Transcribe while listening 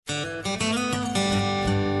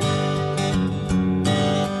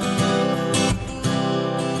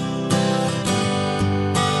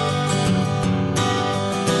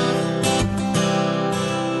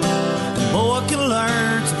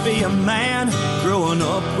growing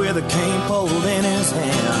up with a cane pole in his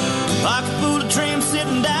hand. Pocket full of dreams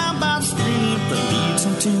sitting down by the stream that leads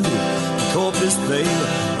him to Corpus Bay.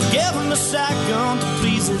 Give him a shotgun to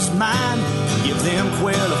please his mind. Give them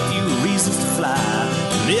quail a few reasons to fly.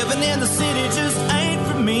 Living in the city just ain't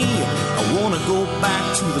for me. I wanna go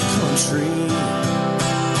back to the country.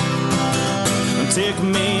 Take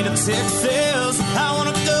me to Texas. I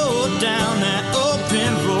wanna go down that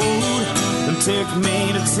open road. Take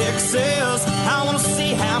me to Texas. I wanna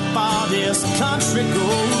see how far this country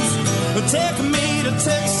goes. Take me to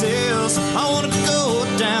Texas. I wanna go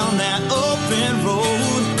down that open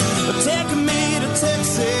road. Take me to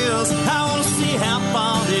Texas. I wanna see how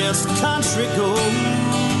far this country goes.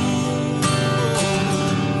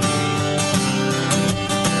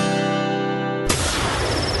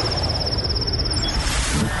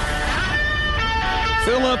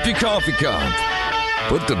 Fill up your coffee cup,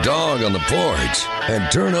 put the dog on the porch,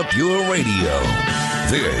 and turn up your radio.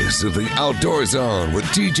 This is the Outdoor Zone with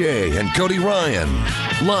TJ and Cody Ryan,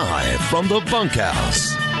 live from the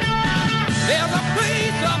Bunkhouse. There's a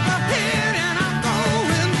place up ahead and I'm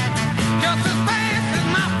going just as fast as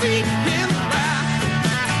my feet can fly.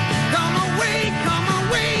 Come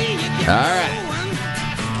away, you get All right. going.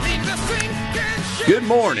 Leave the sinking ship. Good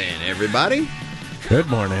morning, everybody. Good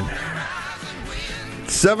morning.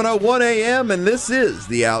 7:01 a.m. and this is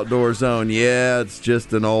the Outdoor Zone. Yeah, it's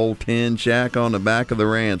just an old tin shack on the back of the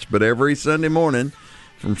ranch, but every Sunday morning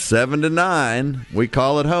from 7 to 9, we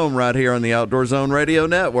call it home right here on the Outdoor Zone Radio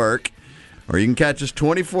Network, or you can catch us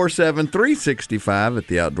 24/7, 365 at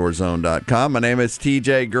theoutdoorzone.com. My name is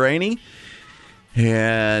TJ Graney,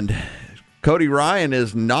 and Cody Ryan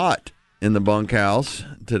is not in the bunkhouse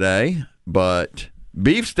today, but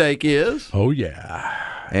Beefsteak is. Oh, yeah.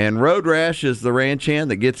 And Road Rash is the ranch hand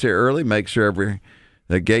that gets here early, makes sure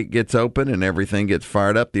the gate gets open and everything gets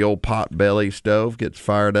fired up. The old pot belly stove gets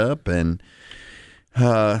fired up. And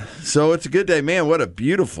so it's a good day. Man, what a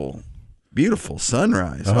beautiful, beautiful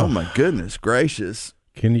sunrise. Oh my goodness gracious.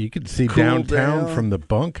 You could see Cooled downtown down. from the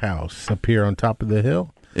bunkhouse up here on top of the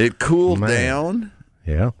hill. It cooled Man. down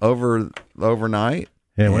Yeah. overnight.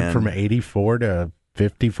 And it went from 84 to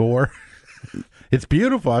 54. It's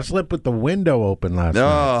beautiful. I slept with the window open last night.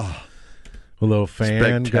 Oh, A little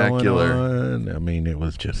fan spectacular. going on. I mean, it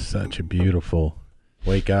was just such a beautiful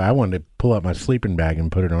wake up. I wanted to pull out my sleeping bag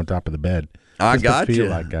and put it on top of the bed. I Just got to feel you.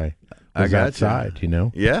 like I I was got you. outside, you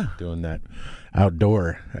know? Yeah. Doing that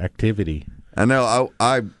outdoor activity. I know.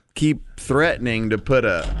 I keep threatening to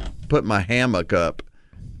put my hammock up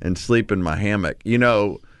and sleep in my hammock. You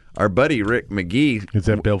know, our buddy Rick McGee. Is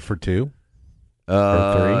that built for two?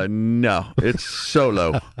 Or three? No, it's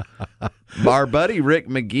solo. Our buddy Rick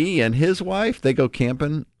McGee and his wife, they go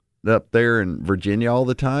camping up there in Virginia all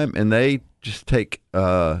the time, and they just take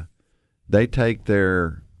their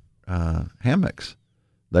hammocks.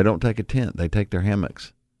 They don't take a tent; they take their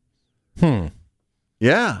hammocks.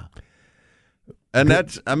 Yeah, and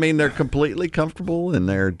they're completely comfortable, and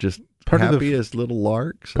they're just happy as little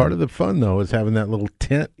larks. Part of the fun, though, is having that little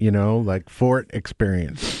tent, like fort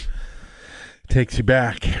experience. Takes you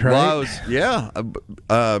back, right? Well,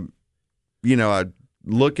 I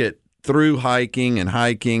look at through hiking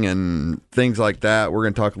and things like that. We're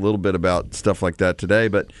going to talk a little bit about stuff like that today,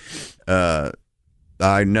 but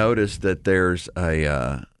I noticed that there's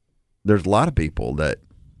a lot of people that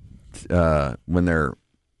when they're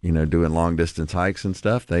doing long distance hikes and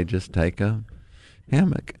stuff, they just take a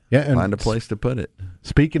hammock, and find a place to put it.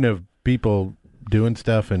 Speaking of people doing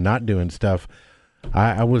stuff and not doing stuff,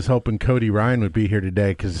 I was hoping Cody Ryan would be here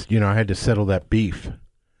today because, I had to settle that beef.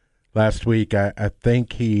 Last week, I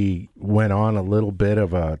think he went on a little bit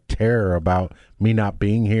of a tear about me not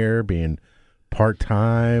being here, being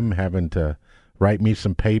part-time, having to write me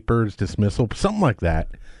some papers, dismissal, something like that.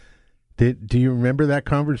 Do you remember that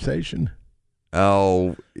conversation?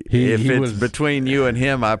 Oh, if it's was between you and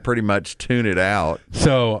him, I pretty much tune it out.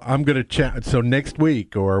 So I'm going to chat. So next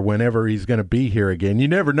week or whenever he's going to be here again, you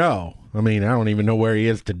never know. I mean, I don't even know where he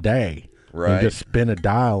is today. Right. You just spin a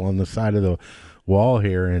dial on the side of the wall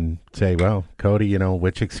here and say, well, Cody,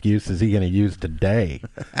 which excuse is he going to use today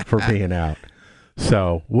for being out?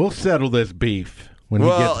 So we'll settle this beef when he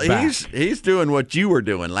gets back. He's doing what you were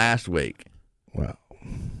doing last week. Well,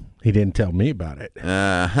 he didn't tell me about it.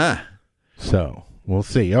 Uh-huh. So we'll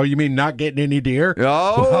see. Oh, you mean not getting any deer?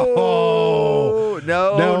 Oh,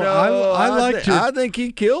 no. I liked your... I think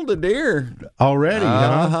he killed a deer Already,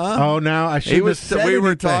 Uh-huh. huh? Oh, now I shouldn't have said We were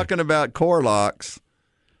anything. talking about core locks,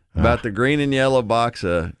 about the green and yellow box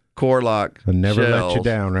of core lock I never let you shells.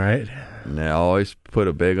 down, right? And they always put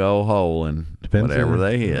a big old hole in whatever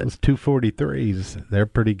they hit. Those 243s, they're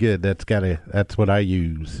pretty good. That's what I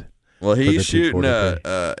use. Well, he's shooting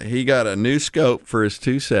he got a new scope for his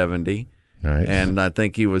 270. Nice. And I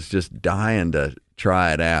think he was just dying to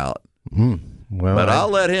try it out. Well, but I'll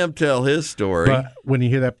let him tell his story. But when you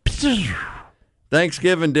hear that,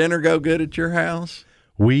 Thanksgiving dinner go good at your house?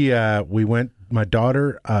 We went. My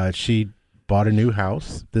daughter, she bought a new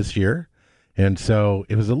house this year, and so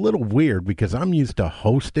it was a little weird because I'm used to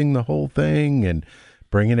hosting the whole thing and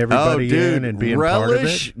bringing everybody in and being part of it.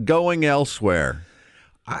 Relish going elsewhere.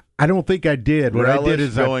 I don't think I did. What I did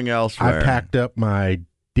is going elsewhere. I packed up my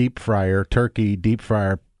deep fryer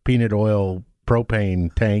peanut oil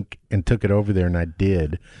propane tank and took it over there, and I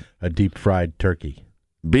did a deep fried turkey.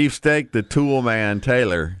 Beefsteak, the tool man,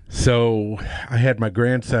 Taylor. So I had my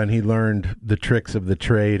grandson. He learned the tricks of the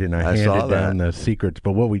trade, and I handed down the secrets.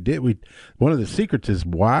 But what we did, one of the secrets is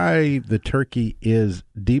why the turkey is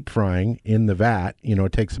deep frying in the vat. You know,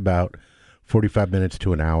 it takes about 45 minutes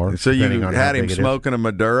to an hour. So you had him smoking a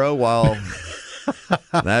Maduro while...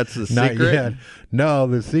 That's the secret? Not yet. No,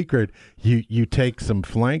 the secret, you take some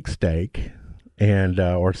flank steak and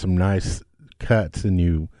or some nice cuts, and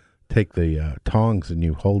you take the tongs and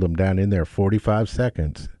you hold them down in there 45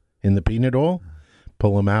 seconds in the peanut oil,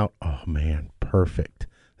 pull them out. Oh, man, perfect.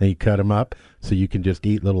 Then you cut them up so you can just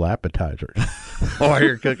eat little appetizers. While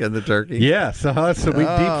you're cooking the turkey? Yeah, so we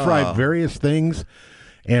deep fry various things.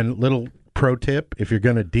 And little pro tip, if you're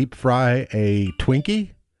going to deep fry a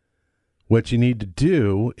Twinkie, what you need to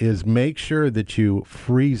do is make sure that you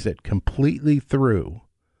freeze it completely through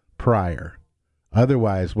prior.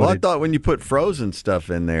 Otherwise, I thought when you put frozen stuff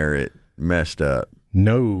in there, it messed up.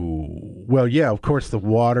 No. Well, yeah, of course, the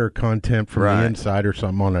water content from the inside or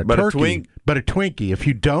something on a turkey. But a Twinkie, if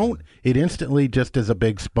you don't, it instantly just is a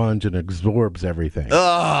big sponge and absorbs everything.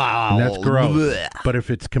 Oh, and that's gross. Bleh. But if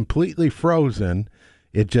it's completely frozen,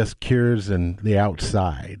 it just cures in the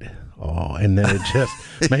outside. Oh, and then it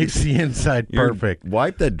just makes the inside perfect.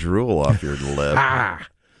 Wipe that drool off your lip.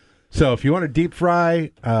 So if you want to deep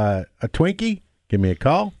fry a Twinkie, give me a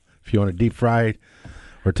call. If you want to deep fry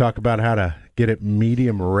or talk about how to get it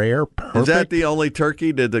medium rare, perfect. Is that the only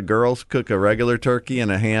turkey? Did the girls cook a regular turkey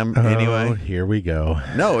and a ham anyway? Here we go.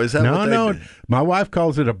 No, is that what they do? My wife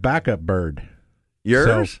calls it a backup bird.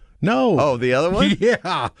 Yours? So, no. Oh, the other one?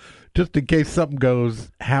 Yeah. Just in case something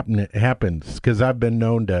happens, because I've been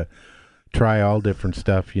known to try all different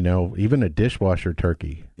stuff, even a dishwasher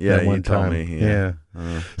turkey. Yeah, at one you told time. me. Yeah.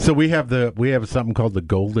 So we have something called the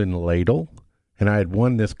Golden Ladle, and I had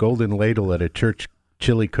won this Golden Ladle at a church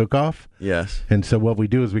chili cook-off. Yes. And so what we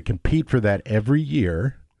do is we compete for that every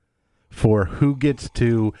year for who gets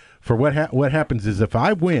to, what happens is if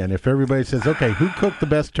I win, if everybody says, okay, who cooked the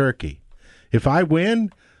best turkey? If I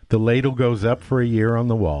win, the ladle goes up for a year on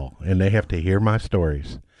the wall, and they have to hear my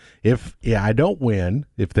stories. If I don't win,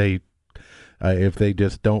 if they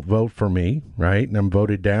just don't vote for me, right, and I'm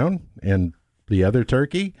voted down, and the other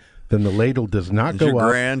turkey, then the ladle does not go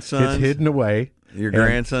up. It's hidden away. Your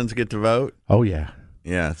grandsons get to vote? Oh, yeah.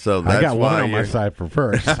 Yeah, so that's I got why one on my side for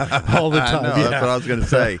first all the time. I know, that's what I was going to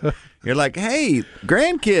say. You're like, hey,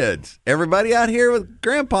 grandkids, everybody out here with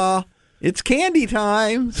Grandpa, it's candy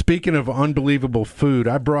time. Speaking of unbelievable food,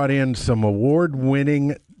 I brought in some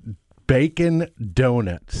award-winning bacon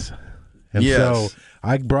donuts. And so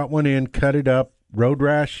I brought one in, cut it up. Road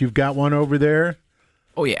Rash, you've got one over there?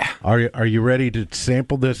 Oh, yeah. Are you ready to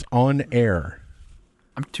sample this on air?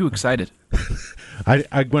 I'm too excited.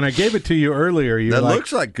 When I gave it to you earlier, that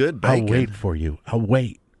looks like good bacon. I'll wait for you. I'll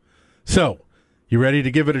wait. So, you ready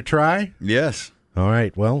to give it a try? Yes. All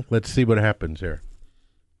right. Well, let's see what happens here.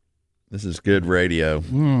 This is good radio.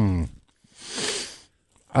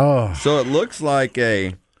 Oh. So it looks like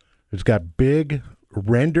it's got big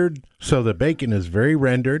rendered. So the bacon is very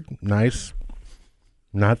rendered, nice,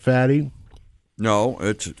 not fatty. No,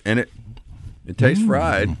 it tastes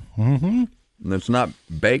fried. Mm-hmm. And it's not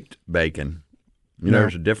baked bacon.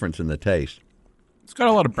 There's a difference in the taste. It's got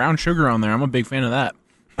a lot of brown sugar on there. I'm a big fan of that.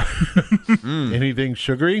 Anything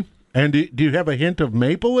sugary? And do you have a hint of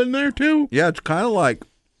maple in there too? Yeah, it's kind of like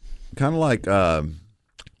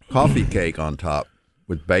coffee cake on top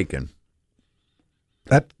with bacon.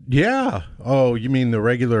 Yeah. Oh, you mean the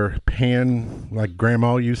regular pan like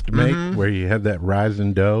Grandma used to make, where you have that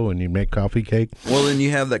rising dough and you make coffee cake? Well, then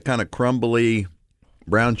you have that kind of crumbly,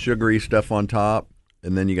 brown sugary stuff on top,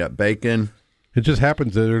 and then you got bacon. It just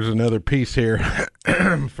happens that there's another piece here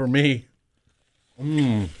for me.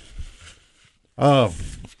 Oh,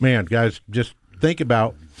 man, guys, just think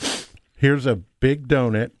about, here's a big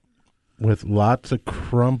donut with lots of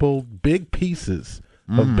crumbled, big pieces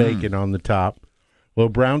of bacon on the top. A little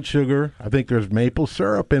brown sugar. I think there's maple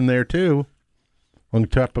syrup in there, too, on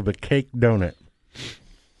top of a cake donut.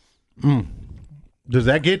 Does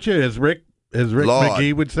that get you, as Rick Lord.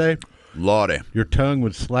 McGee would say? Lordy. Your tongue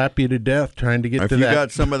would slap you to death trying to get to that. If you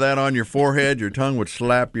got some of that on your forehead, your tongue would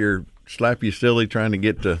slap you silly trying to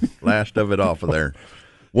get the last of it off of there.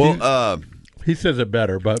 Well, he says it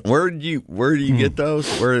better, but where do you get those?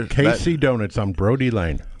 Casey Donuts on Brody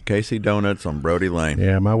Lane. Casey Donuts on Brody Lane.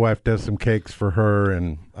 Yeah, my wife does some cakes for her,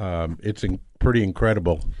 and it's pretty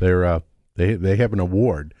incredible. They have an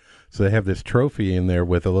award, so they have this trophy in there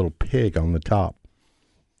with a little pig on the top,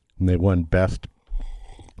 and they won best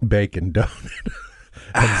bacon donut.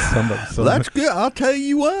 That's good. I'll tell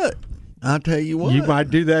you what. You might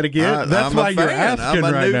do that again. That's why you're asking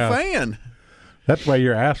right now. I'm a new fan. That's why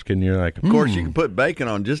you're asking. You're like, of course, you can put bacon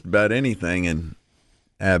on just about anything and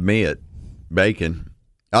have me at bacon.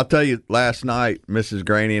 I'll tell you, last night, Mrs.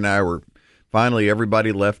 Graney and I were finally,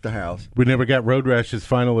 everybody left the house. We never got Road Rash's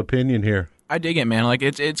final opinion here. I dig it, man. Like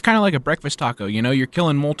it's kind of like a breakfast taco. You know, you're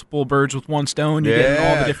killing multiple birds with one stone. You're getting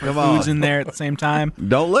all the different foods in there at the same time.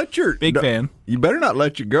 Big fan. You better not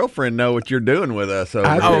let your girlfriend know what you're doing with us.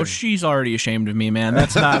 She's already ashamed of me, man.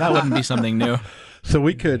 That wouldn't be something new. So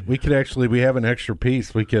we could actually, we have an extra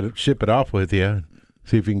piece. We could ship it off with you.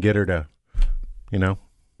 See if you can get her to,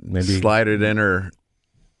 maybe slide it in her.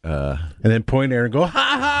 And then point at her and go,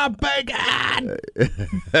 ha ha, bacon.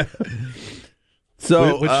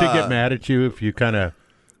 So would she get mad at you if you kind of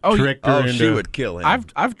tricked her into? She would kill him.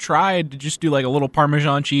 I've tried to just do like a little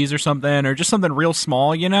Parmesan cheese or something, or just something real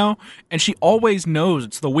small, and she always knows.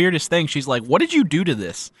 It's the weirdest thing. She's like, "What did you do to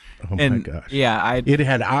this?" Oh my gosh! Yeah, it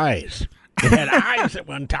had eyes. It had eyes at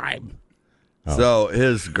one time. Oh. So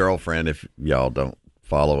his girlfriend, if y'all don't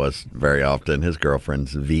follow us very often, his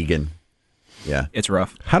girlfriend's vegan. Yeah, it's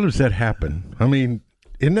rough. How does that happen? I mean,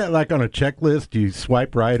 isn't that like on a checklist? You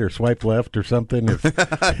swipe right or swipe left or something?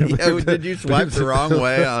 Did you swipe the wrong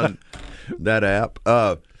way on that app?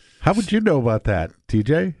 How would you know about that,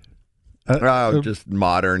 TJ? Just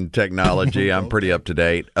modern technology. I'm pretty up to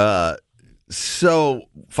date. So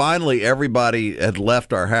finally, everybody had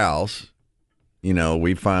left our house.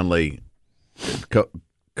 We finally,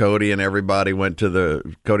 Cody and everybody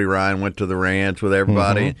Cody Ryan went to the ranch with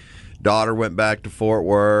everybody. Mm-hmm. Daughter went back to Fort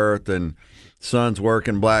Worth, and son's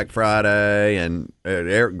working Black Friday, and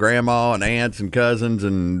grandma and aunts and cousins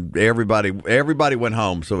and everybody went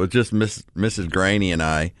home. So it was just Mrs. Graney and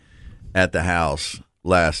I at the house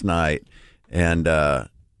last night, and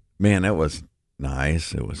man, it was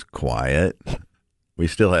nice. It was quiet. We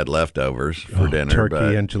still had leftovers for dinner.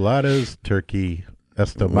 Turkey enchiladas, turkey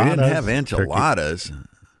estamadas. We didn't have enchiladas.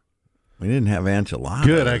 We didn't have enchiladas.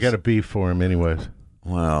 Good, I got a beef for him anyways.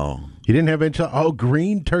 Well, you didn't have enchiladas? Oh,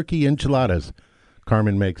 green turkey enchiladas.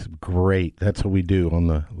 Carmen makes great. That's what we do on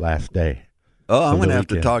the last day. Oh, I'm going to have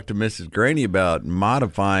to talk to Mrs. Graney about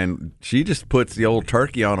modifying. She just puts the old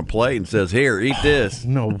turkey on a plate and says, "Here, eat this."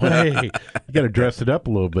 No way. You got to dress it up a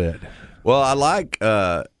little bit. Well, I like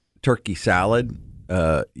turkey salad,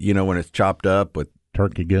 when it's chopped up with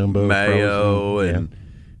turkey gumbo, mayo, and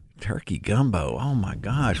turkey gumbo. Oh, my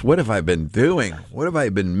gosh. What have I been doing? What have I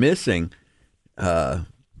been missing? I'm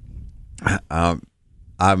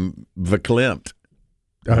verklempt.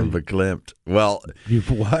 Well, you've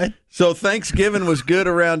what? So Thanksgiving was good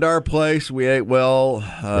around our place. We ate well.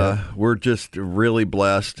 We're just really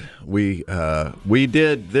blessed. We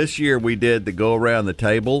did this year. We did the go around the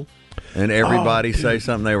table, and everybody say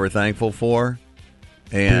something they were thankful for.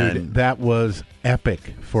 And dude, that was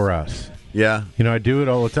epic for us. Yeah, I do it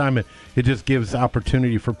all the time. It just gives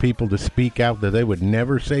opportunity for people to speak out that they would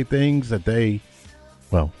never say things that they,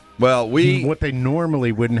 what they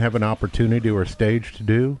normally wouldn't have an opportunity or a stage to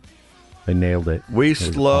do. They nailed it. We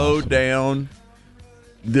slowed down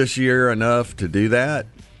this year enough to do that,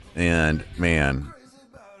 and man,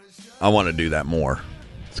 I want to do that more.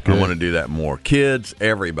 I want to do that more. Kids,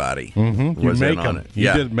 everybody. Mm-hmm. You make them. You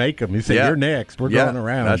just make them. You say, "You're next. We're going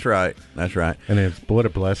around." That's right. That's right. And it's what a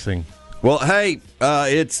blessing. Well, hey,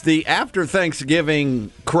 it's the after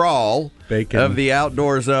Thanksgiving crawl of the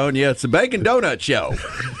Outdoor Zone. Yeah, it's the Bacon Donut Show.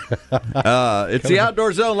 It's the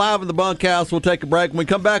Outdoor Zone live in the Bunkhouse. We'll take a break. When we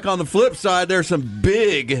come back on the flip side, there's some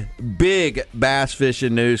big bass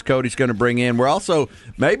fishing news Cody's going to bring in. We're also,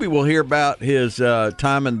 maybe we'll hear about his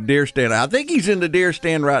time in the deer stand. I think he's in the deer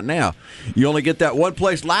stand right now. You only get that one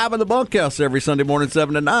place live in the Bunkhouse every Sunday morning,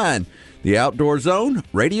 7 to 9. The Outdoor Zone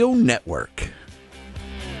Radio Network.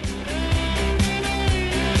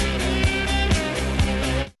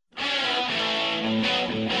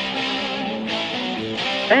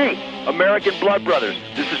 Hey, American Blood Brothers.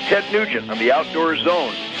 This is Ted Nugent on the Outdoor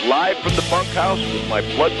Zone, live from the Bunkhouse with my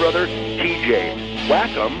blood brother, TJ. Whack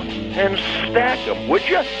 'em and stack 'em, would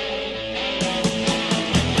ya?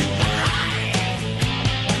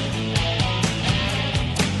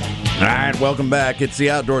 All right, welcome back. It's the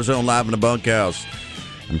Outdoor Zone live in the Bunkhouse.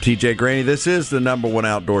 I'm TJ Graney. This is the #1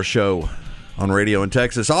 outdoor show on radio in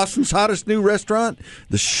Texas. Austin's hottest new restaurant,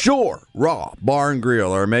 the Shore Raw Bar and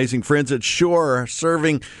Grill. Our amazing friends at Shore are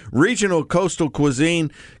serving regional coastal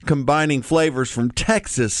cuisine, combining flavors from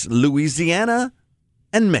Texas, Louisiana,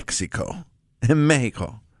 and Mexico.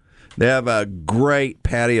 They have a great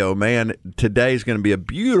patio. Man, today's going to be a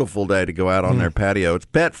beautiful day to go out on their patio. It's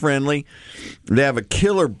pet friendly. They have a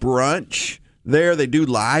killer brunch there. They do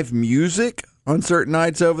live music on certain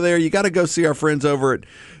nights over there. You got to go see our friends over at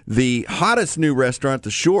the hottest new restaurant,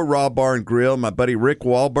 the Shore Raw Bar and Grill. My buddy Rick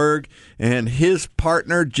Wahlberg and his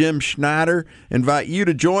partner Jim Schneider invite you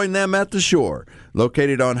to join them at the Shore.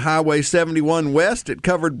 Located on Highway 71 West at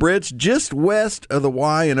Covered Bridge, just west of the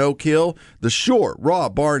Y in Oak Hill, the Shore Raw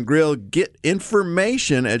Bar and Grill. Get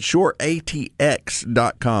information at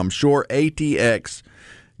shoreatx.com.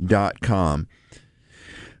 Shoreatx.com.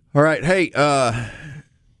 All right, hey,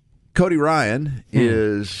 Cody Ryan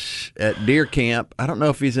is at deer camp. I don't know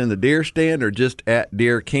if he's in the deer stand or just at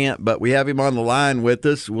deer camp, but we have him on the line with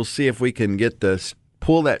us. We'll see if we can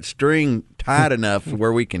pull that string tight enough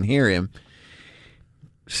where we can hear him.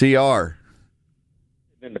 CR.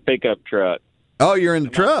 In the pickup truck. Oh, you're in the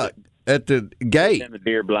truck at the gate. In the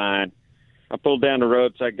deer blind. I pulled down the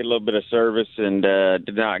road so I could get a little bit of service and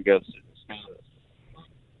did not go.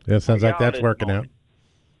 That sounds like that's working out.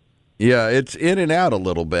 Yeah, it's in and out a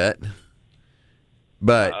little bit.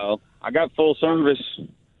 But I got full service.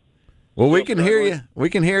 Well, we can hear you. We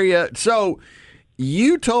can hear you. So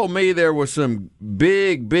you told me there was some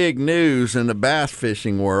big news in the bass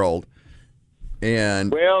fishing world.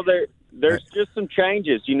 And well, there's just some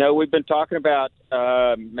changes. You know, we've been talking about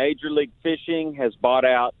Major League Fishing has bought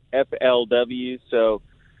out FLW, so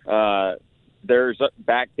there's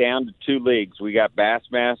back down to 2 leagues. We got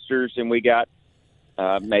Bassmasters and we got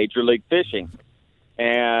Major League Fishing.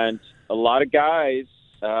 And a lot of guys,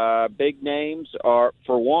 big names are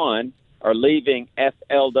leaving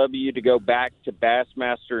FLW to go back to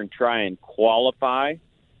Bassmaster and try and qualify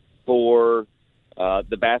for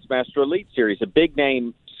the Bassmaster Elite Series. A big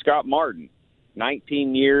name, Scott Martin,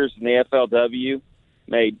 19 years in the FLW,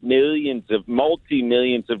 made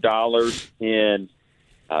multi-millions of dollars in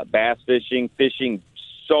bass fishing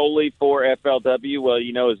solely for FLW. Well,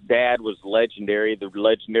 you know, his dad was the legendary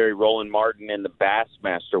Roland Martin in the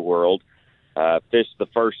Bassmaster world. Fished the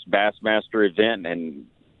first Bassmaster event and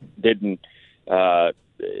didn't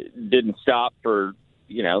stop for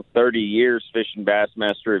 30 years fishing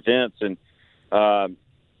Bassmaster events, and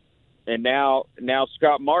now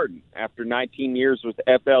Scott Martin, after 19 years with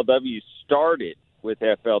FLW, started with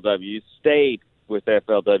FLW, stayed with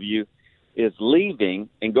FLW, is leaving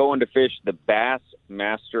and going to fish the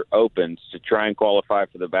Bassmaster Opens to try and qualify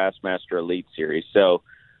for the Bassmaster Elite Series. So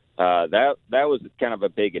that was kind of a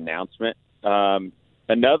big announcement.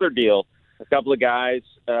 Another deal, a couple of guys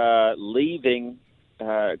leaving,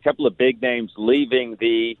 a couple of big names leaving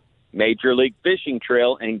the Major League Fishing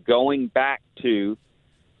trail and going back to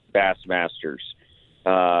Bassmasters.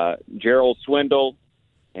 Gerald Swindle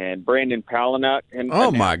and Brandon Palinuk.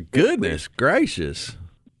 Oh, my goodness gracious.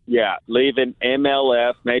 Yeah, leaving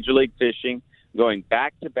MLF, Major League Fishing, going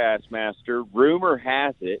back to Bassmaster. Rumor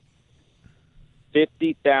has it,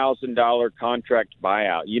 $50,000 contract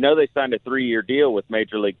buyout. You know, they signed a 3-year deal with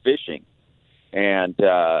Major League Fishing, and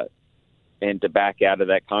to back out of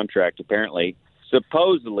that contract, apparently,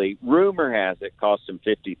 supposedly, rumor has it, cost him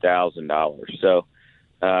 $50,000. So,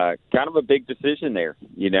 kind of a big decision there.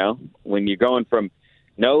 You know, when you're going from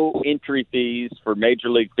no entry fees for Major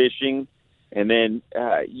League Fishing, and then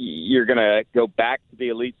you're going to go back to the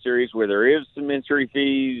Elite Series where there is some entry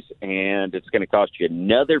fees, and it's going to cost you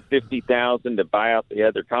another $50,000 to buy out the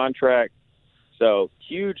other contract. So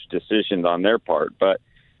huge decisions on their part, but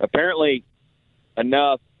apparently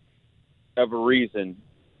enough of a reason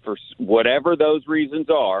for whatever those reasons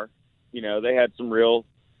are. You know, they had some real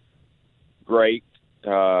great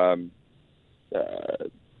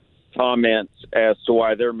comments as to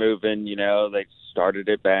why they're moving. You know, they started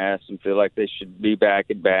at Bass and feel like they should be back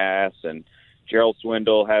at Bass. And Gerald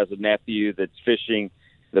Swindle has a nephew that's fishing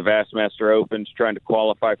the Bassmaster Opens, trying to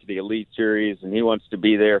qualify for the Elite Series, and he wants to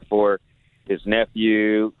be there for his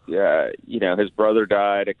nephew. His brother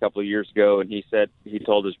died a couple of years ago, and he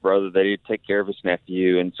told his brother that he'd take care of his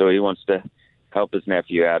nephew, and so he wants to help his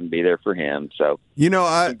nephew out and be there for him. So,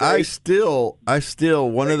 I still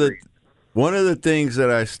one of the One of the things that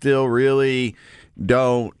I still really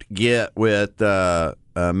don't get with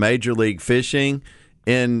Major League Fishing,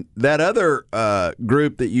 and that other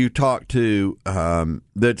group that you talked to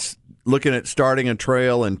that's looking at starting a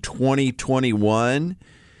trail in 2021.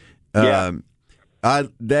 Those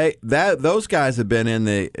guys have been in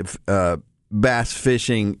the bass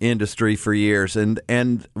fishing industry for years,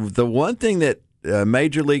 and the one thing that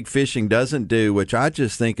Major League Fishing doesn't do, which I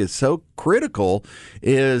just think is so critical,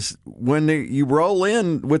 is when you roll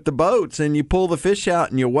in with the boats and you pull the fish out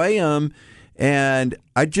and you weigh them. And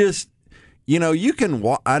I just, you can,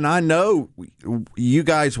 and I know you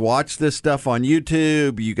guys watch this stuff on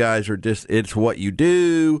YouTube. You guys are just, it's what you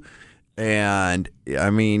do. And I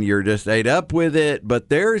mean, you're just ate up with it. But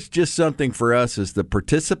there's just something for us as the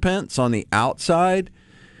participants on the outside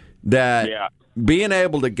that. Yeah. Being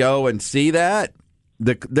able to go and see that,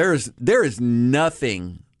 there is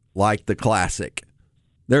nothing like the Classic.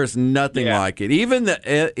 There's nothing like it. Even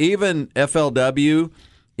FLW,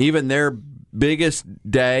 even their biggest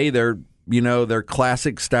day, their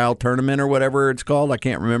Classic style tournament or whatever it's called, I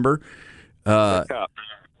can't remember. The Cup.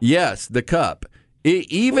 Yes, the Cup.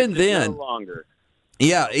 Even then, no longer.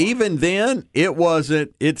 Yeah, even then,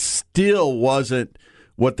 it still wasn't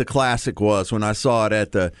what the Classic was when I saw it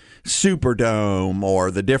at the Superdome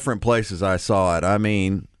or the different places I saw it. I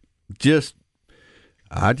mean, I just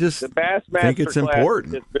the Bassmaster think it's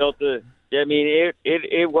important. It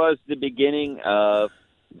was the beginning of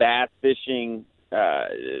bass fishing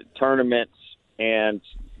tournaments and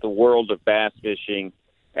the world of bass fishing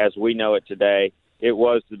as we know it today. It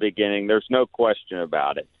was the beginning. There's no question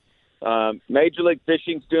about it. Major League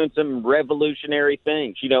Fishing's doing some revolutionary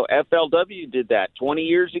things. FLW did that 20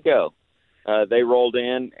 years ago. They rolled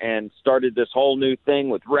in and started this whole new thing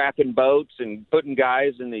with wrapping boats and putting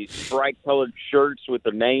guys in these bright-colored shirts with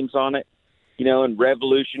their names on it, and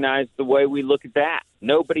revolutionized the way we look at that.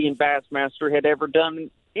 Nobody in Bassmaster had ever done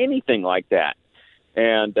anything like that.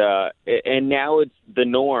 And now it's the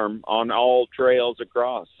norm on all trails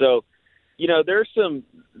across. So, there's some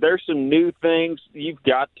new things. You've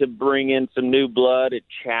got to bring in some new blood. It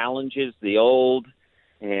challenges the old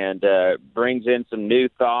and brings in some new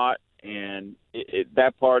thought. And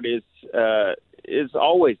that part is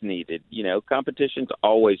always needed. Competition's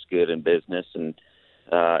always good in business, and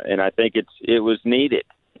I think it was needed.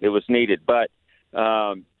 It was needed, but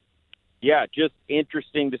just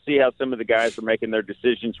interesting to see how some of the guys are making their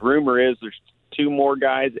decisions. Rumor is there's 2 more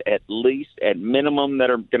guys at minimum that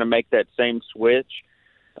are going to make that same switch.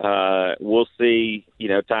 We'll see.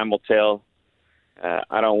 Time will tell.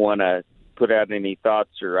 I don't want to put out any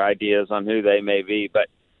thoughts or ideas on who they may be, but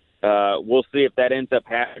we'll see if that ends up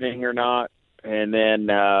happening or not. And then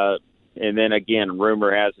again,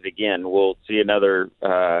 rumor has it again, we'll see another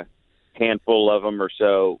handful of them or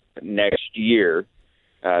so next year,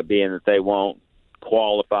 being that they won't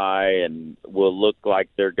qualify and will look like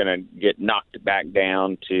they're going to get knocked back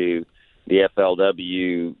down to the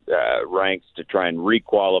FLW ranks to try and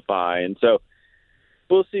requalify. And so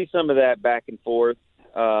we'll see some of that back and forth.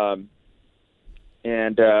 So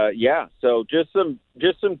just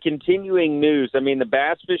some continuing news. I mean, the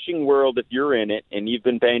bass fishing world, if you're in it and you've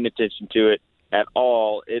been paying attention to it at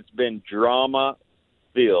all, it's been drama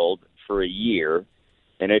filled for a year,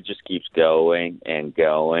 and it just keeps going and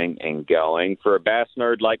going and going. For a bass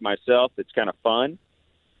nerd like myself, it's kind of fun.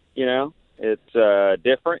 It's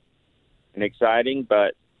different and exciting,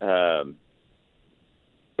 but for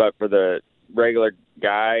the regular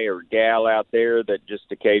guy or gal out there that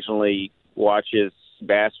just occasionally watches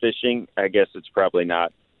bass fishing, I guess it's probably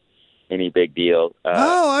not any big deal.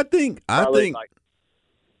 I think the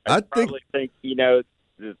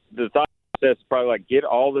thought process is probably like, get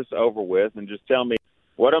all this over with and just tell me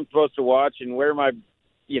what I'm supposed to watch and where my,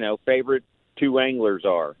 favorite 2 anglers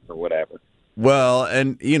are or whatever. Well,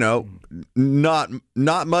 and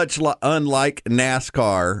not much unlike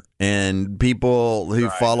NASCAR and people who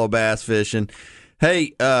follow bass fishing.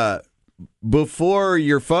 Hey, before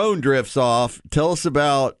your phone drifts off, tell us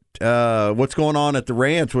about what's going on at the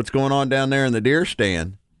ranch. What's going on down there in the deer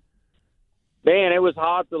stand? Man, it was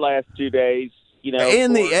hot the last 2 days.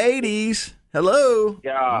 In the 80s. Hello.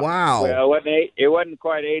 Yeah. Wow. Well, it wasn't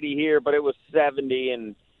quite 80 here, but it was 70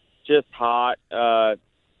 and just hot.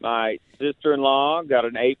 My sister-in-law got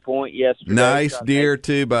an 8-point yesterday. Nice deer,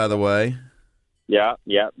 too, by the way. Yeah,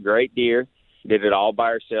 great deer. Did it all by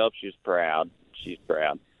herself. She's proud.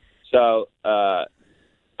 So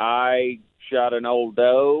I shot an old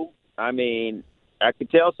doe. I mean, I could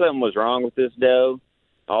tell something was wrong with this doe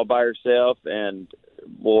all by herself, and,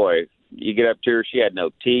 boy, you get up to her, she had no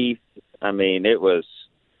teeth. I mean, it was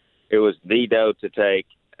the doe to take.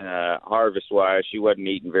 harvest-wise. She wasn't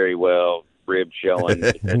eating very well, ribs showing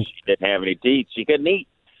because she didn't have any teeth. She couldn't eat.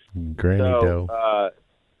 Granny dough.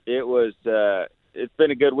 It's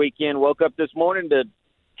been a good weekend. Woke up this morning to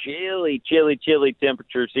chilly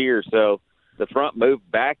temperatures here. So the front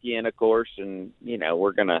moved back in, of course, and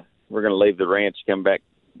we're gonna leave the ranch, come back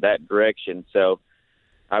that direction. So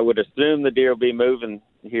I would assume the deer will be moving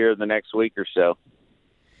here the next week or so.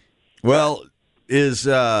 Well, is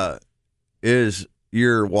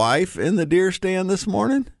your wife in the deer stand this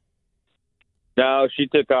morning? No, she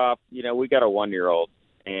took off. We got a 1-year-old,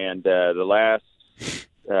 and the last.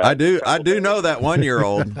 I do know that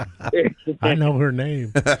 1-year-old. I know her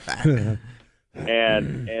name.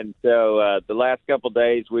 and so the last couple of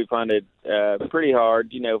days we've hunted pretty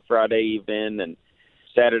hard. Friday evening and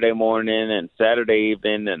Saturday morning and Saturday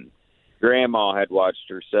evening, and Grandma had watched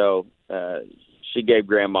her, so she gave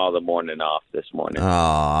Grandma the morning off this morning.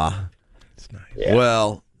 Ah, that's nice.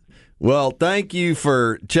 Yeah. Well, thank you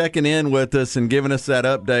for checking in with us and giving us that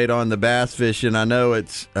update on the bass fishing. I know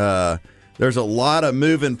it's there's a lot of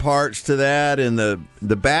moving parts to that, and the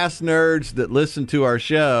bass nerds that listen to our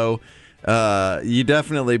show, you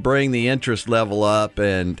definitely bring the interest level up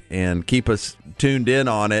and keep us tuned in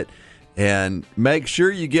on it. And make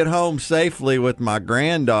sure you get home safely with my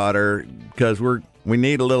granddaughter, because we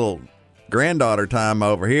need a little granddaughter time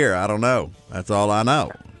over here. I don't know. That's all I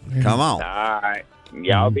know. Come on. All right.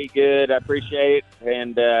 Y'all be good. I appreciate it.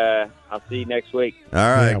 And I'll see you next week. All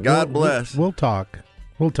right. God bless. We'll talk.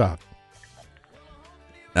 Beefsteak.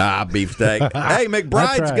 Hey,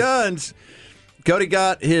 McBride's Guns. Cody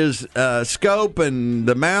got his scope and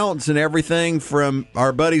the mounts and everything from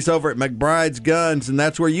our buddies over at McBride's Guns, and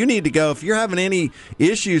that's where you need to go if you're having any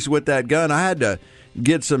issues with that gun. I had to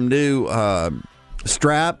get some new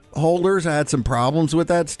strap holders. I had some problems with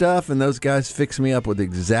that stuff, and those guys fixed me up with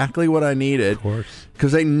exactly what I needed. Of course.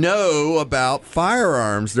 Because they know about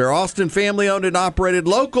firearms. They're Austin family-owned and operated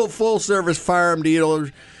local full-service firearm dealers.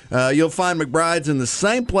 You'll find McBride's in the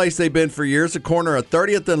same place they've been for years, the corner of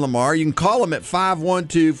 30th and Lamar. You can call them at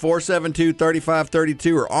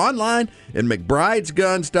 512-472-3532 or online at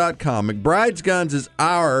McBridesGuns.com. McBride's Guns is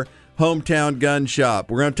our hometown gun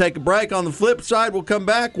shop. We're going to take a break. On the flip side, we'll come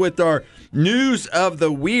back with our news of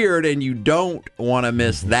the weird, and you don't want to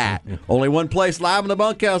miss that. Only one place, live in the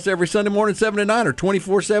Bunkhouse every Sunday morning, 7 to 9, or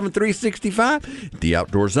 24/7, 365,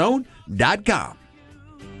 theoutdoorzone.com.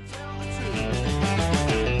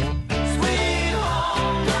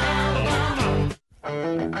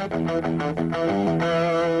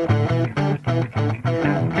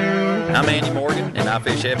 I'm Andy Morgan, and I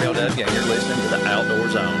fish FLW, and you're listening to the Outdoor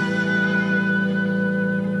Zone.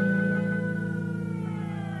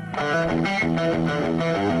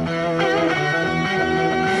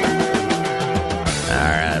 All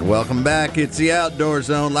right, welcome back. It's the Outdoor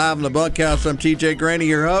Zone, live in the Bunkhouse. I'm TJ Graney,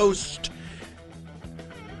 your host.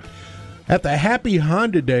 At the Happy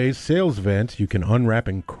Honda Days sales events, you can unwrap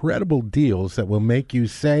incredible deals that will make you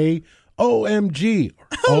say, OMG.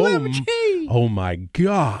 OMG. Oh my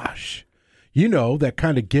gosh. You know, that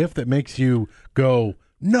kind of gift that makes you go,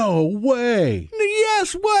 no way.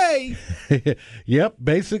 Yes, way. Yep,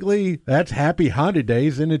 basically, that's Happy Honda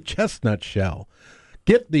Days in a chestnut shell.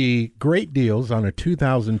 Get the great deals on a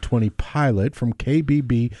 2020 Pilot from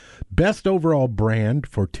KBB, best overall brand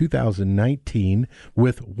for 2019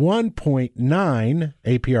 with 1.9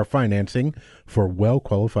 APR financing for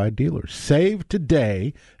well-qualified dealers. Save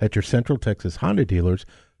today at your Central Texas Honda dealers,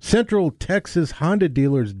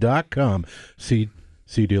 CentralTexasHondaDealers.com. See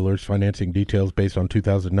dealers financing details based on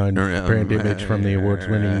 2009 brand image from the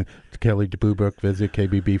awards-winning Kelly DeBoo book. Visit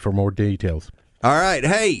KBB for more details. All right,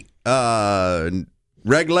 hey,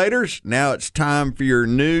 regulators, now it's time for your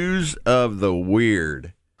news of the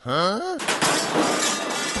weird.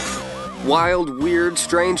 Wild, weird,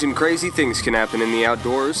 strange, and crazy things can happen in the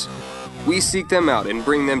outdoors. We seek them out and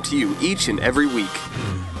bring them to you each and every week.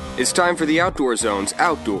 It's time for the Outdoor Zone's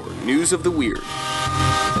Outdoor News of the Weird.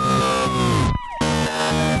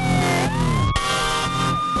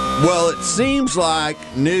 Well, it seems like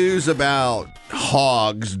news about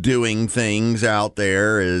hogs doing things out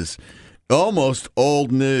there is almost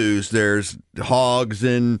old news. There's hogs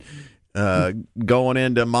going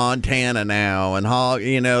into Montana now, and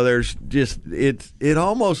there's just it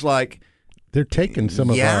almost like they're taking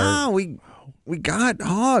some of our. Yeah, we got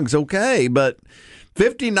hogs, okay, but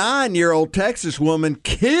 59-year-old Texas woman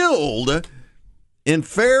killed in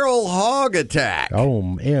feral hog attack. Oh,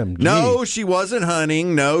 MG. No, she wasn't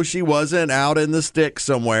hunting. No, she wasn't out in the sticks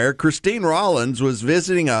somewhere. Christine Rollins was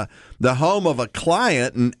visiting the home of a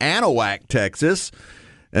client in Anahuac, Texas.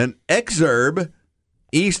 An exurb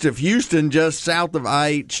east of Houston, just south of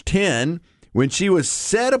IH-10, when she was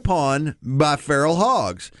set upon by feral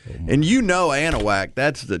hogs. And you know Anahuac,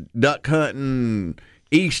 that's the duck hunting,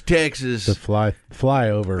 East Texas. The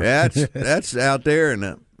flyover. That's out there in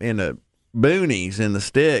the boonies, in the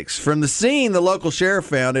sticks. From the scene, the local sheriff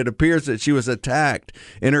found it appears that she was attacked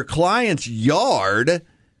in her client's yard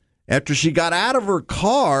after she got out of her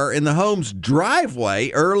car in the home's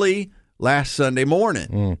driveway early last Sunday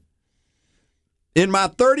morning. In my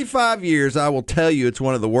 35 years, I will tell you it's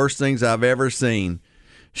one of the worst things I've ever seen,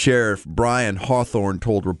 Sheriff Brian Hawthorne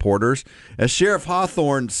told reporters. As Sheriff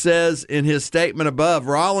Hawthorne says in his statement above,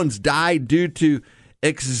 Rollins died due to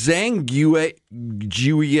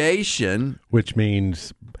exsanguination, which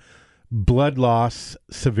means blood loss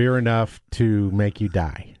severe enough to make you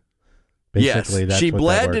die. Basically, yes, she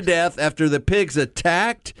bled to death after the pigs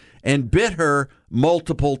attacked and bit her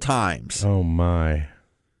multiple times. Oh, my.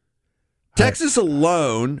 Texas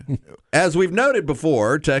alone, as we've noted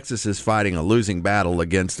before, Texas is fighting a losing battle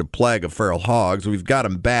against a plague of feral hogs. We've got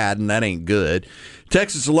them bad, and that ain't good.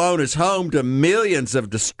 Texas alone is home to millions of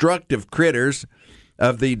destructive critters,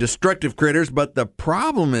 but the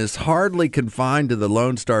problem is hardly confined to the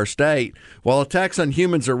Lone Star State. While attacks on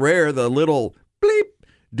humans are rare, the little bleep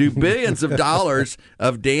do billions of dollars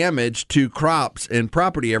of damage to crops and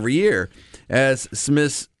property every year. As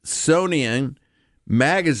Smithsonian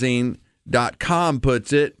Magazine.com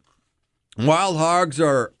puts it, wild hogs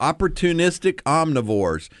are opportunistic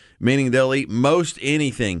omnivores, meaning they'll eat most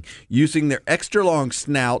anything, using their extra long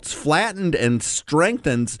snouts flattened and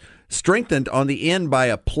strengthened on the end by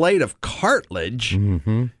a plate of cartilage.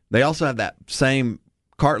 Mm-hmm. They also have that same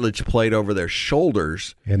cartilage plate over their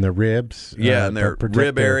shoulders. And the ribs. And their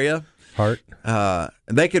rib area. Heart.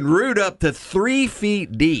 They can root up to 3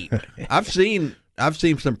 feet deep. I've seen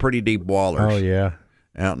some pretty deep wallers. Oh, yeah.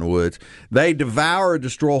 Out in the woods. They devour or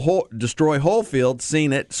destroy whole fields,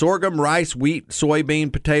 seen it, sorghum, rice, wheat,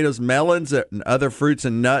 soybean, potatoes, melons, and other fruits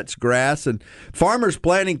and nuts, grass. And farmers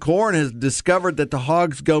planting corn has discovered that the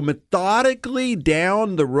hogs go methodically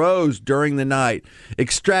down the rows during the night,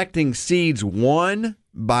 extracting seeds one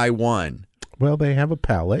by one. Well, they have a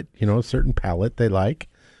palate, a certain palate they like.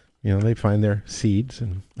 They find their seeds.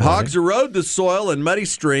 And hogs erode the soil in muddy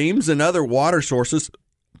streams and other water sources,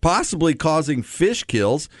 possibly causing fish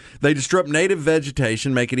kills. They disrupt native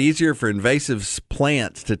vegetation, make it easier for invasive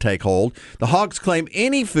plants to take hold. The hogs claim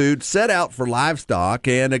any food set out for livestock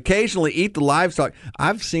and occasionally eat the livestock.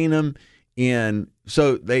 I've seen them on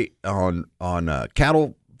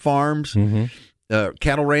cattle farms,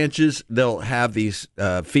 cattle ranches. They'll have these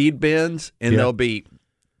feed bins, and they'll be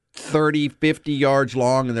 30, 50 yards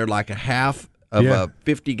long, and they're like a half of a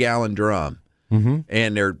 50-gallon drum. Mm-hmm.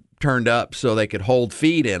 And they're turned up so they could hold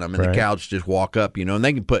feed in them, and the cows just walk up, and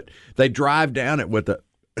they drive down it with a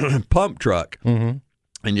pump truck and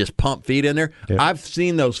just pump feed in there. Yep. I've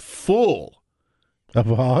seen those full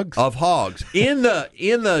of hogs in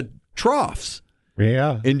the troughs.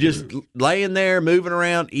 Yeah. And just laying there, moving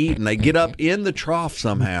around, eating. They get up in the trough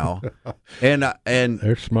somehow. and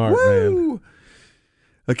they're smart, man.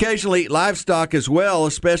 Occasionally eat livestock as well,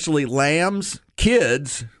 especially lambs,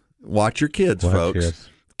 kids. Watch your kids, folks. Yes.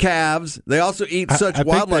 Calves. They also eat such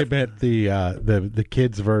wildlife. I think they meant the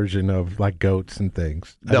kids' version of like goats and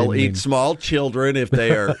things. They'll eat small children if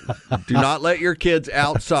they are. Do not let your kids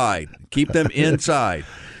outside. Keep them inside.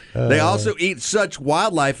 They also eat such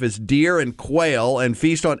wildlife as deer and quail and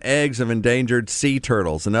feast on eggs of endangered sea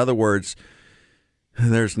turtles. In other words,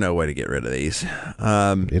 there's no way to get rid of these.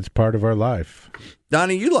 It's part of our life.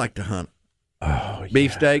 Donnie, you like to hunt. Oh,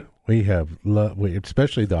 beefsteak. We have,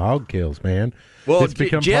 especially the hog kills, man. Well, it's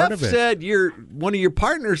become Jeff part of it. said one of your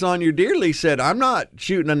partners on your deer lease said, "I'm not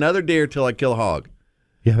shooting another deer till I kill a hog."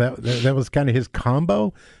 Yeah, that was kind of his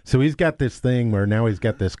combo. So he's got this thing where now he's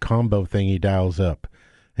got this combo thing he dials up,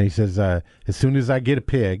 and he says, "As soon as I get a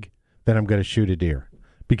pig, then I'm going to shoot a deer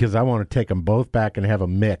because I want to take them both back and have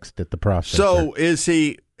them mixed at the processor." So has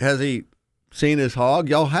he seen his hog?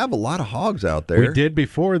 Y'all have a lot of hogs out there. We did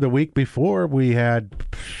before. The week before, we had,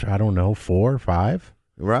 4 or 5.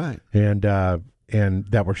 Right. And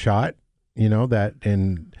that were shot,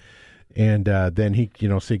 then he,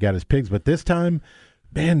 so he got his pigs. But this time,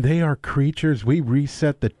 man, they are creatures. We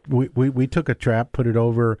reset we took a trap, put it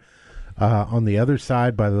over on the other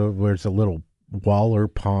side where there's a little Waller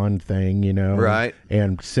pond thing, right,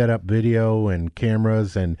 and set up video and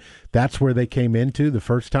cameras, and that's where they came into the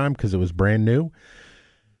first time because it was brand new.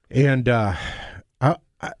 And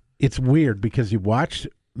it's weird because you watch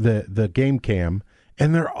the game cam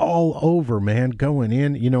and they're all over, man, going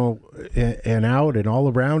in, and out and all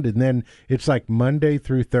around, and then it's like Monday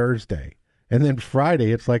through Thursday, and then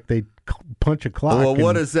Friday it's like they punch a clock. Well,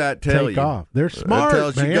 what and does that tell take you? Off. They're smart, It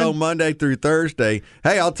tells man. you go Monday through Thursday.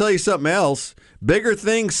 Hey, I'll tell you something else. Bigger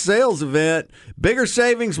Things sales event, bigger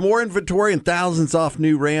savings, more inventory, and thousands off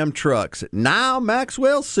new Ram trucks at Nile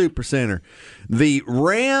Maxwell Supercenter. The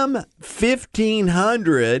Ram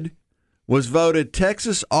 1500 was voted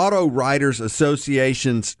Texas Auto Writers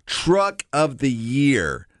Association's Truck of the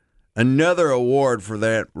Year. Another award for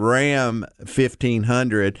that Ram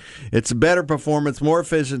 1500. It's better performance, more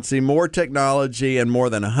efficiency, more technology, and more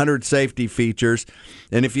than 100 safety features.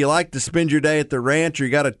 And if you like to spend your day at the ranch or you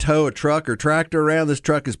got to tow a truck or tractor around, this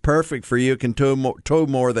truck is perfect for you. It can tow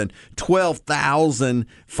more than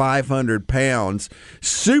 12,500 pounds.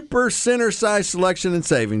 Super center size selection and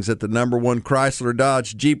savings at the #1 Chrysler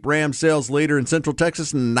Dodge Jeep Ram sales leader in Central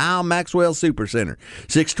Texas, Nile Maxwell Supercenter.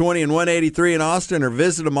 620 and 183 in Austin, or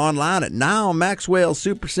visit them online at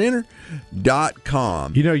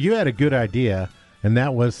NileMaxwellSupercenter.com. You know, you had a good idea, and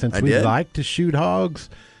that was, since we like to shoot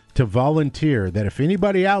hogs, to volunteer that if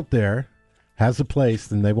anybody out there has a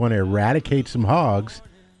place and they want to eradicate some hogs,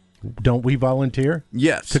 don't we volunteer?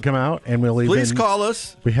 Yes. To come out, and Please call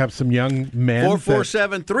us. We have some young men.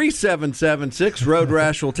 447-3776. Road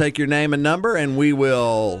Rash will take your name and number, and we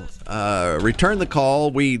will return the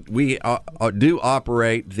call. We do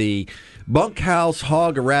operate the Bunkhouse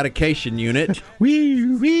Hog Eradication Unit.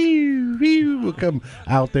 We'll come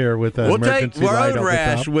out there with an emergency we'll light take Road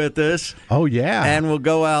Rash with us. Oh, yeah. And we'll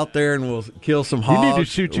go out there and we'll kill some hogs. You need to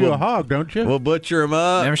shoot a hog, don't you? We'll butcher them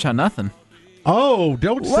up. Never shot nothing. Oh,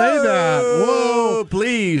 don't say that. Whoa.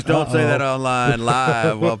 Please don't say that online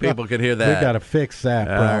live while people can hear that. We got to fix that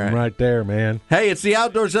problem right there, man. Hey, it's the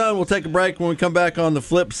Outdoor Zone. We'll take a break. When we come back on the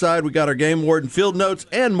flip side, we got our game warden field notes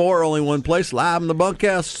and more. Only one place, live in the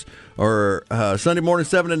Bunkhouse, or Sunday morning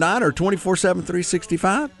 7 to 9, or 24/7,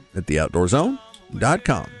 365 at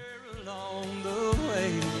theoutdoorzone.com.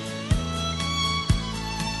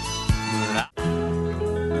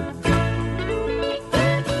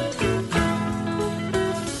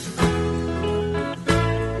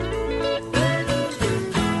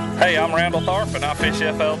 Hey, I'm Randall Tharp, and I fish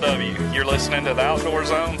FLW. You're listening to the Outdoor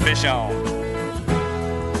Zone. Fish on.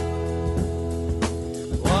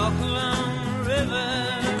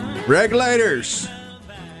 Regulators,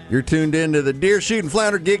 you're tuned in to the deer shooting,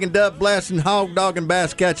 flounder gigging, dove blasting, hog dogging,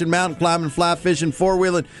 bass catching, mountain climbing, fly fishing,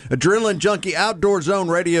 four-wheeling, adrenaline junkie Outdoor Zone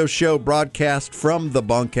radio show broadcast from the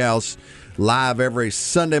Bunkhouse, live every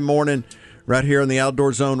Sunday morning right here on the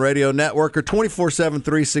Outdoor Zone Radio Network, or 24/7,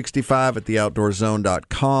 365 at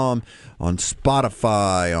theoutdoorzone.com, on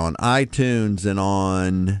Spotify, on iTunes, and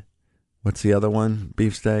on, what's the other one?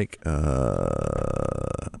 Beefsteak?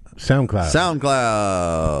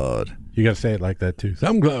 SoundCloud. You got to say it like that, too.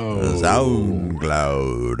 SoundCloud.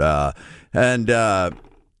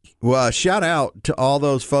 Well, shout out to all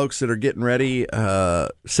those folks that are getting ready,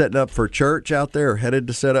 setting up for church out there, or headed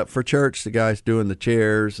to set up for church. The guys doing the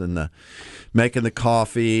chairs and making the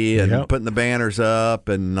coffee and putting the banners up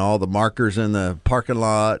and all the markers in the parking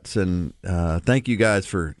lots. And thank you guys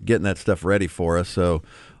for getting that stuff ready for us. So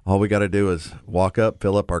all we got to do is walk up,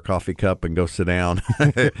 fill up our coffee cup, and go sit down.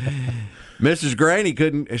 Mrs. Graney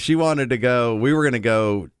couldn't. She wanted to go. We were going to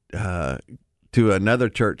go to another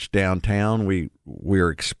church downtown. We were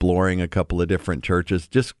exploring a couple of different churches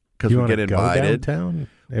just because we get invited. Go downtown?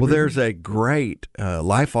 Well, there's a great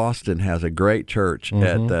Life Austin has a great church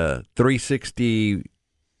at the 360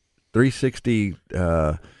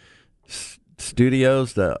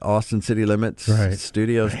 studios, the Austin City Limits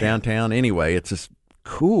studios downtown. Anyway, it's this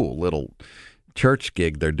cool little church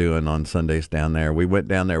gig they're doing on Sundays down there. We went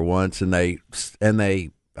down there once, and they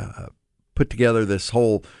put together this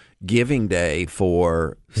whole giving day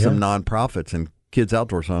for some nonprofits, and Kids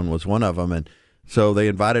Outdoor Zone was one of them. And so they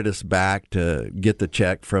invited us back to get the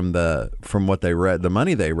check from what they the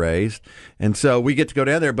money they raised, and so we get to go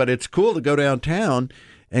down there. But it's cool to go downtown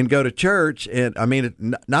and go to church. And I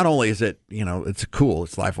mean, not only is it, it's cool,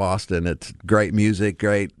 it's Life Austin, it's great music,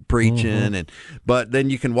 great preaching, but then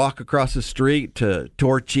you can walk across the street to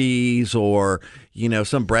Torchy's or,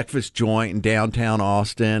 some breakfast joint in downtown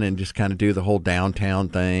Austin and just kind of do the whole downtown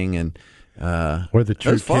thing. And, or the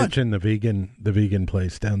church kitchen, the vegan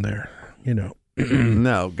place down there,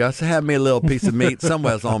 No, got to have me a little piece of meat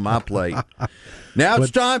somewhere's on my plate. Now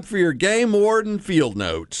it's time for your Game Warden Field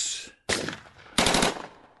Notes.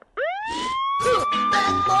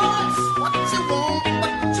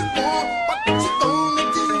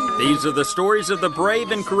 These are the stories of the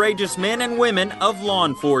brave and courageous men and women of law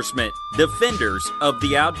enforcement, defenders of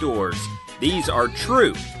the outdoors. These are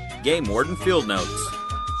true Game Warden Field Notes.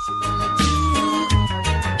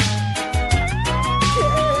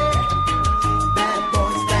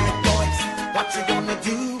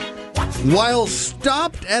 While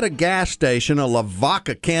stopped at a gas station, a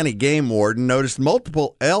Lavaca County game warden noticed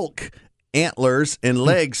multiple elk antlers and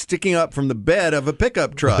legs sticking up from the bed of a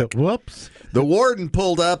pickup truck. Whoops. The warden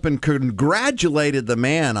pulled up and congratulated the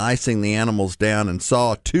man icing the animals down and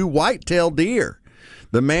saw 2 white-tailed deer.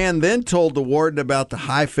 The man then told the warden about the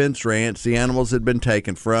high fence ranch the animals had been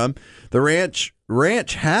taken from. The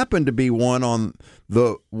ranch happened to be one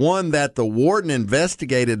that the warden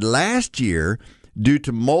investigated last year due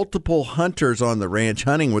to multiple hunters on the ranch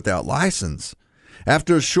hunting without license.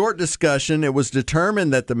 After a short discussion, it was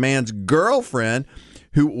determined that the man's girlfriend,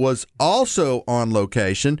 who was also on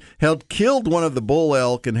location, had killed one of the bull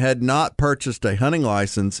elk and had not purchased a hunting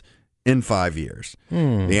license in 5 years.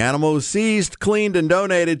 The animal was seized, cleaned, and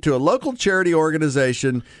donated to a local charity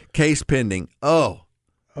organization, case pending. Oh,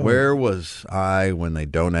 where was I when they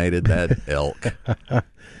donated that elk?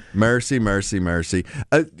 Mercy, mercy, mercy.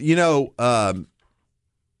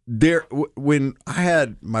 When I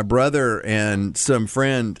had my brother and some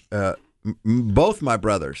friend, both my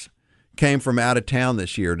brothers came from out of town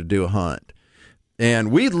this year to do a hunt.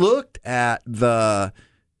 And we looked at the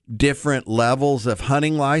different levels of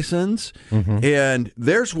hunting license. And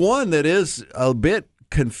there's one that is a bit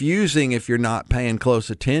confusing if you're not paying close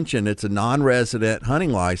attention. It's a non-resident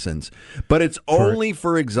hunting license, but it's only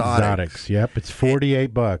for exotics. Yep, it's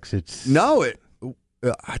 $48.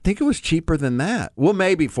 I think it was cheaper than that. Well,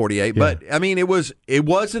 maybe 48, but I mean, it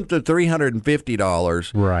wasn't the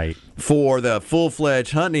 $350 right for the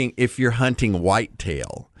full-fledged hunting if you're hunting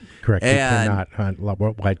whitetail. Correct. You cannot hunt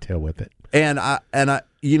whitetail with it. And I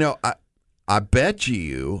bet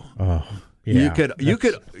you you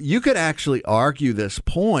could actually argue this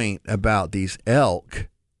point about these elk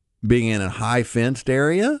being in a high fenced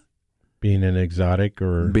area, being an exotic,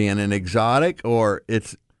 or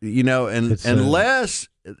it's unless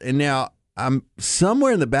now I'm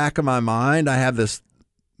somewhere in the back of my mind, I have this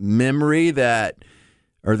memory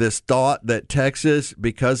this thought that Texas,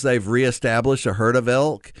 because they've reestablished a herd of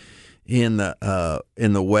elk in the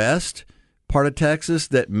west part of Texas,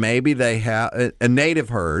 that maybe they have a native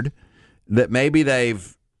herd, that maybe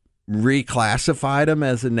they've reclassified them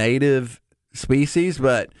as a native species,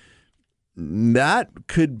 but that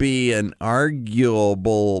could be an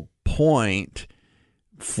arguable point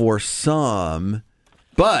for some,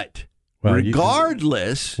 but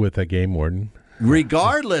regardless, with a game warden,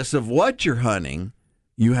 regardless of what you're hunting,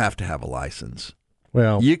 you have to have a license.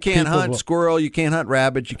 Well, you can't hunt squirrel, you can't hunt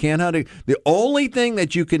rabbits, you can't hunt. The only thing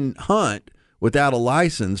that you can hunt without a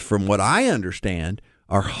license, from what I understand,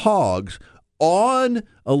 are hogs on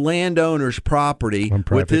a landowner's property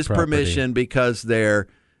with his permission, because they're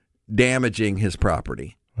damaging his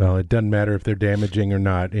property. Well, it doesn't matter if they're damaging or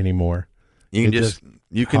not anymore.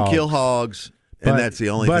 You can kill hogs, and that's the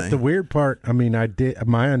only thing. But the weird part,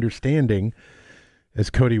 my understanding, as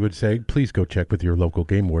Cody would say, please go check with your local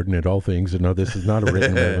game warden at all things. No, this is not a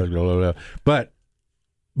written blah, blah, blah. But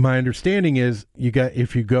my understanding is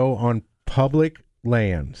if you go on public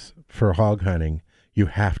lands for hog hunting, you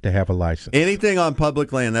have to have a license. Anything on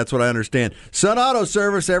public land, that's what I understand. Sun Auto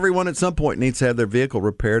Service, everyone at some point needs to have their vehicle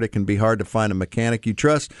repaired. It can be hard to find a mechanic you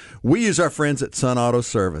trust. We use our friends at Sun Auto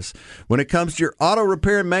Service. When it comes to your auto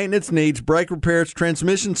repair and maintenance needs, brake repairs,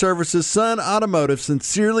 transmission services, Sun Automotive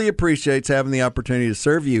sincerely appreciates having the opportunity to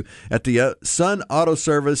serve you at the Sun Auto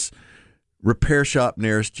Service repair shop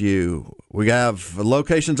nearest you. We have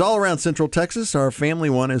locations all around Central Texas. Our family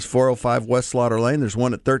one is 405 West Slaughter Lane. There's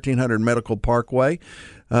one at 1300 Medical Parkway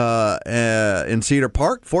in Cedar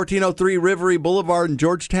Park, 1403 Rivery Boulevard in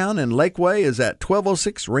Georgetown, and Lakeway is at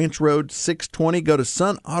 1206 Ranch Road 620. Go to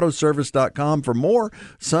sunautoservice.com for more.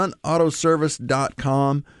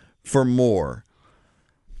 sunautoservice.com for more.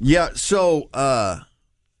 Yeah, so I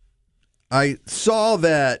saw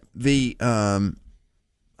that the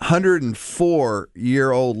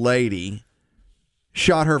 104-year-old lady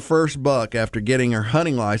shot her first buck after getting her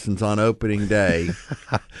hunting license on opening day.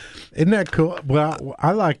 Isn't that cool? Well,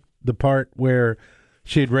 I like the part where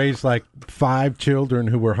she had raised like 5 children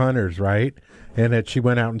who were hunters, right? And that she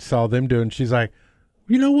went out and saw them doing. She's like,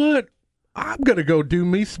 you know what? I'm gonna go do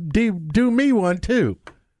me one too.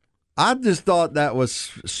 I just thought that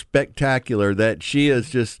was spectacular. That she is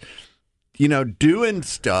just, doing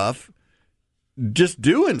stuff. Just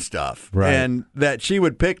doing stuff, right? And that she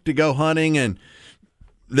would pick to go hunting, and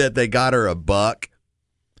that they got her a buck.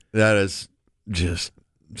 That is just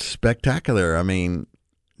spectacular. I mean,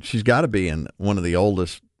 she's got to be in one of the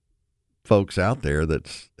oldest folks out there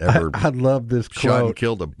that's ever. I love this shot quote. And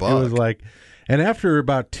killed a buck. It was like, and after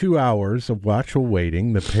about 2 hours of watchful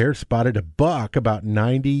waiting, the pair spotted a buck about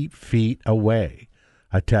 90 feet away.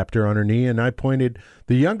 I tapped her on her knee and I pointed.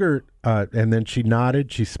 The younger and then she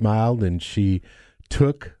nodded, she smiled, and she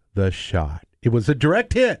took the shot. It was a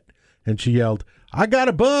direct hit, and she yelled, "I got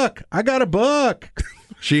a buck! I got a buck!"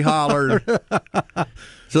 She hollered.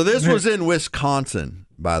 So this was in Wisconsin,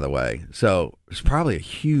 by the way. So it's probably a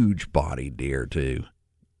huge body deer, too.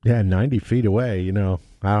 Yeah, 90 feet away,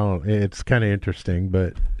 it's kind of interesting,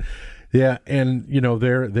 but yeah, and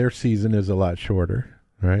their season is a lot shorter,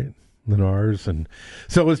 right, than ours, and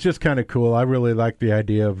so it was just kind of cool. I really like the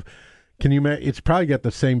idea of, it's probably got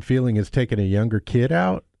the same feeling as taking a younger kid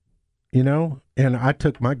out, and I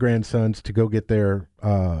took my grandsons to go get their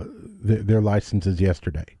licenses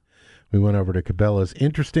yesterday. We went over to Cabela's.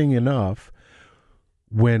 Interesting enough,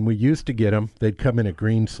 when we used to get them, they'd come in a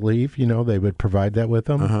green sleeve, they would provide that with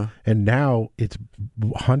them. Uh-huh. And now it's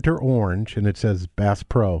Hunter Orange, and it says Bass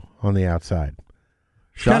Pro on the outside.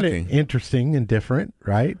 Shocking. Kind of interesting and different,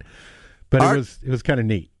 right? But it was kind of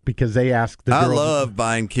neat because they asked the girl. I love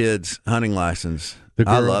buying kids hunting license.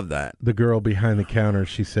 I love that. The girl behind the counter,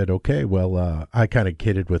 she said, okay, well, I kind of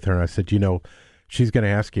kidded with her. And I said, she's going to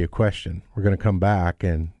ask you a question. We're going to come back,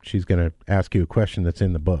 and she's going to ask you a question that's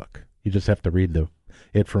in the book. You just have to read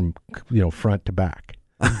it from front to back.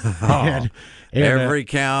 Every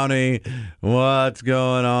county, what's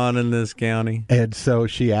going on in this county? And so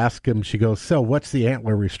she asked him, she goes, so what's the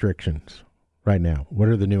antler restrictions right now? What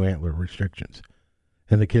are the new antler restrictions?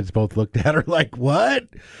 And the kids both looked at her like, what?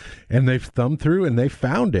 And they thumbed through and they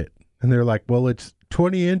found it. And they're like, well, it's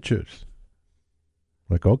 20 inches.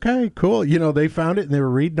 Like, okay, cool. They found it and they were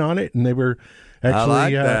reading on it, and they were actually. I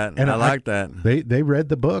like that. And I like that. They read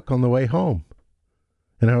the book on the way home.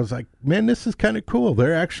 And I was like, man, this is kind of cool.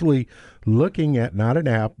 They're actually looking at not an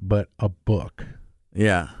app, but a book.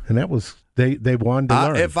 Yeah. And that was, they wanted to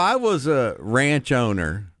learn. If I was a ranch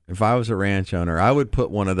owner, I would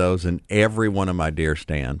put one of those in every one of my deer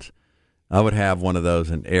stands. I would have one of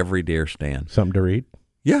those in every deer stand. Something to read?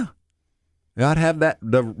 Yeah. I'd have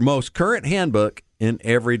the most current handbook in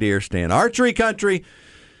every deer stand. Archery country.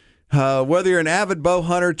 Whether you're an avid bow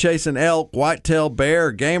hunter chasing elk, whitetail, bear,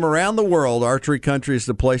 or game around the world, Archery Country is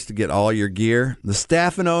the place to get all your gear. The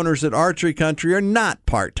staff and owners at Archery Country are not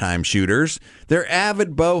part-time shooters. They're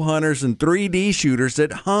avid bow hunters and 3D shooters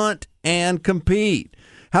that hunt and compete.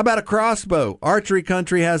 How about a crossbow? Archery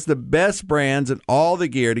Country has the best brands and all the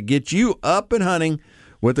gear to get you up and hunting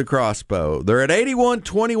with a crossbow. They're at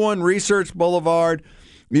 8121 Research Boulevard.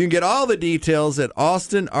 You can get all the details at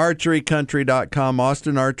austinarcherycountry.com,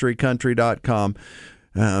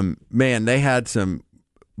 austinarcherycountry.com. Man, they had some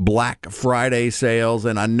Black Friday sales,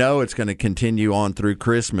 and I know it's going to continue on through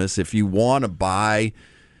Christmas. If you want to buy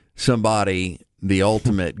somebody the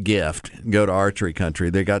ultimate gift, go to Archery Country.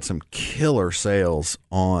 They got some killer sales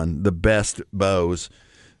on the best bows.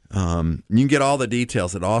 You can get all the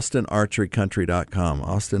details at austinarcherycountry.com.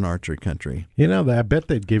 Austin Archery Country. I bet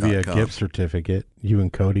they'd give you a gift certificate. You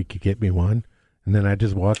and Cody could get me one, and then I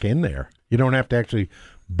just walk in there. You don't have to actually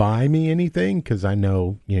buy me anything because I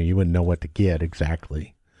know you wouldn't know what to get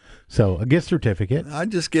exactly. So a gift certificate.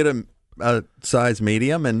 I'd just get a size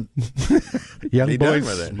medium and young be boys done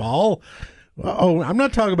with it. Small. Oh, I'm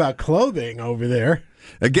not talking about clothing over there.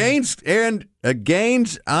 A Gaines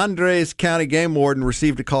Andres County game warden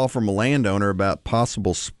received a call from a landowner about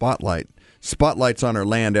possible spotlights on her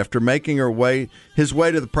land. After making his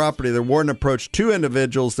way to the property, the warden approached two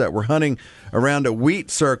individuals that were hunting around a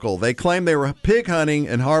wheat circle. They claimed they were pig hunting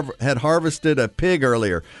and had harvested a pig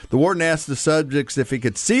earlier. The warden asked the subjects if he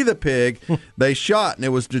could see the pig. They shot, and it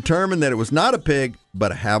was determined that it was not a pig,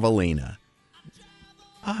 but a javelina.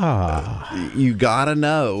 You gotta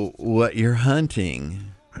know what you're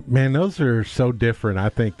hunting. Man, those are so different. I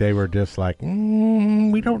think they were just like,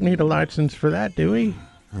 we don't need a license for that, do we?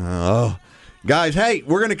 Oh, guys, hey,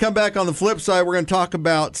 we're going to come back on the flip side. We're going to talk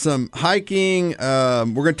about some hiking.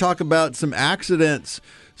 We're going to talk about some accidents,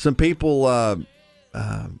 some people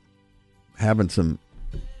having some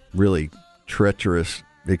really treacherous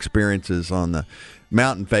experiences on the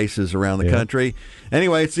mountain faces around the country.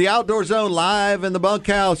 Anyway, it's the Outdoor Zone live in the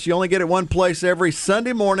Bunkhouse. You only get it one place every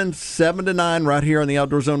Sunday morning, 7 to 9, right here on the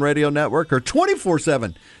Outdoor Zone Radio Network, or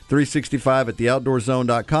 24/7, 365 at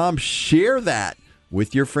theoutdoorzone.com. Share that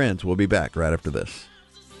with your friends. We'll be back right after this.